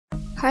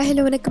Hi,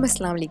 hello, வணக்கம்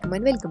அஸ்ஸலாமு அலைக்கும்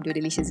and welcome to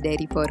Delicious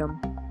Dairy Forum.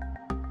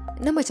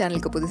 நம்ம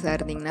சேனலுக்கு புதுசாக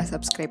இருந்தீங்கன்னா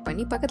சப்ஸ்கிரைப்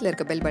பண்ணி பக்கத்தில்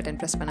இருக்க பெல் பட்டன்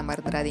ப்ரெஸ் பண்ண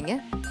மறந்துடாதீங்க.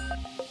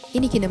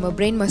 இன்றைக்கி நம்ம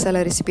பிரெயின்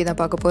மசாலா ரெசிபி தான்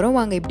பார்க்க போகிறோம்.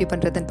 வாங்க எப்படி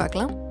பண்ணுறதுன்னு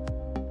பார்க்கலாம்.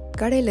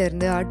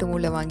 கடையிலேருந்து ஆட்டு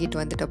மூளை வாங்கிட்டு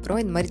வந்துட்டு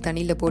அப்புறம் இந்த மாதிரி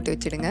தண்ணியில் போட்டு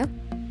வச்சுடுங்க.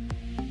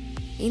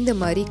 இந்த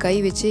மாதிரி கை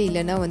வச்சு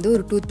இல்லைன்னா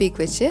ஒரு டூத்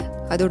பீக் வச்சு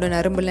அதோட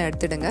நரம்புலாம்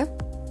எடுத்துடுங்க.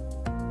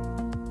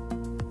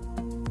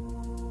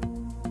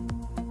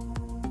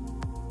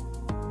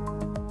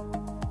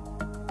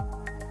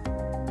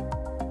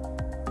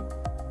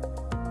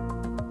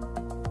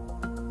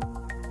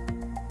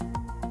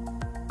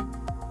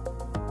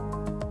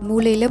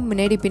 மூளையில்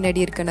முன்னாடி பின்னாடி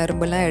இருக்க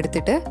நரம்பெல்லாம்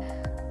எடுத்துகிட்டு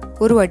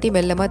ஒரு வாட்டி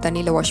மெல்லமாக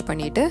தண்ணியில் வாஷ்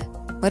பண்ணிவிட்டு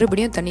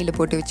மறுபடியும் தண்ணியில்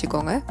போட்டு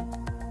வச்சுக்கோங்க.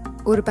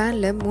 ஒரு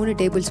பேனில் 3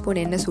 டேபிள் ஸ்பூன்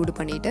எண்ணெய் சூடு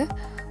பண்ணிவிட்டு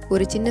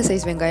ஒரு சின்ன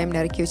சைஸ் வெங்காயம்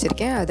நறுக்கி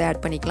வச்சுருக்கேன், அதை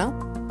ஆட் பண்ணிக்கலாம்.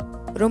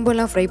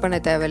 ரொம்பலாம் ஃப்ரை பண்ண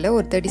தேவையில்லை,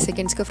 ஒரு 30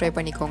 செகண்ட்ஸ்க்கு ஃப்ரை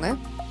பண்ணிக்கோங்க.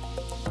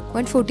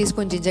 1/4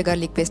 teaspoon ginger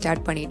garlic paste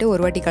add பண்ணிவிட்டு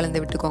ஒரு வாட்டி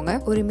கலந்து விட்டுக்கோங்க.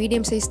 ஒரு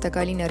மீடியம் சைஸ்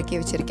தக்காளி நறுக்கி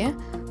வச்சுருக்கேன்,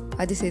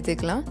 அது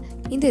சேர்த்துக்கலாம்.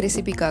 இந்த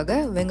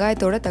ரெசிபிக்காக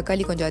வெங்காயத்தோட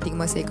தக்காளி கொஞ்சம்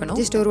அதிகமாக சேர்க்கணும்.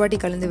 ஜஸ்ட் ஒரு வாட்டி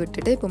கலந்து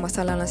விட்டுட்டு இப்போ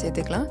மசாலாலாம்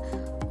சேர்த்துக்கலாம்.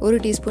 1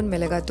 டீஸ்பூன்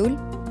மிளகாத்தூள்,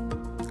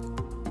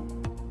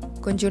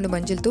 கொஞ்சோண்டு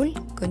மஞ்சள் தூள்,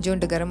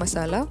 கொஞ்சோண்டு கரம்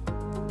மசாலா,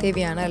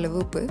 தேவையான அளவு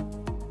உப்பு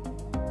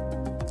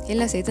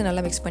எல்லாம் சேர்த்து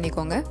நல்லா மிக்ஸ்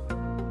பண்ணிக்கோங்க.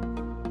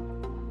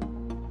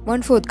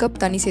 1/4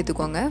 கப் தண்ணி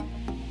சேர்த்துக்கோங்க.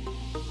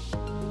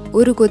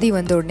 ஒரு கொதி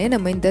வந்த உடனே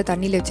நம்ம இந்த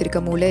தண்ணியில்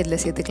வச்சுருக்க மூளை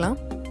இதில் சேர்த்துக்கலாம்.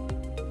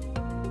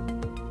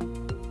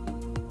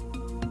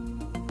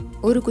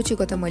 ஒரு குச்சி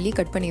கொத்தமல்லி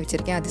கட் பண்ணி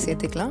வச்சுருக்கேன், அது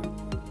சேர்த்துக்கலாம்.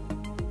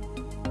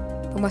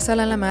 இப்போ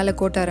மசாலாலாம் மேலே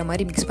கோட்டார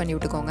மாதிரி மிக்ஸ் பண்ணி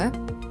விட்டுக்கோங்க.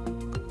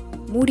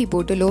 மூடி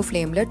போட்டு லோ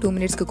ஃப்ளேமில் 2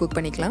 மினிட்ஸ்க்கு குக்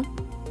பண்ணிக்கலாம்.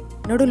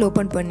 நடுவில்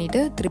ஓப்பன் பண்ணிவிட்டு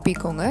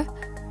திருப்பிக்கோங்க.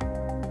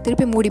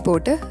 திருப்பி மூடி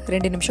போட்டு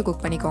 2 நிமிஷம்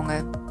குக் பண்ணிக்கோங்க.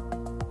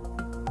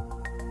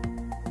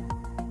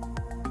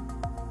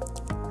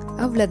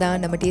 அவ்வளோதான்,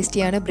 நம்ம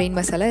டேஸ்டியான பிரெயின்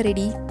மசாலா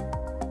ரெடி.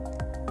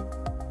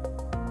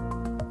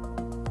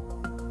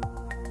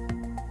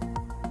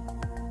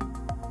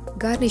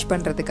 கார்னிஷ்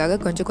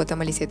பண்ணுறதுக்காக கொஞ்சம்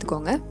கொத்தமல்லி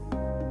சேர்த்துக்கோங்க.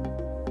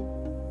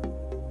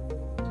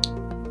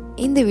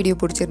 இந்த வீடியோ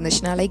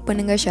பிடிச்சிருந்துச்சுன்னா லைக்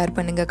பண்ணுங்கள், ஷேர்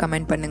பண்ணுங்கள்,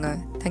 கமெண்ட் பண்ணுங்கள்.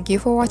 தேங்க்யூ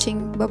ஃபார் வாட்சிங்.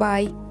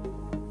 பாய்.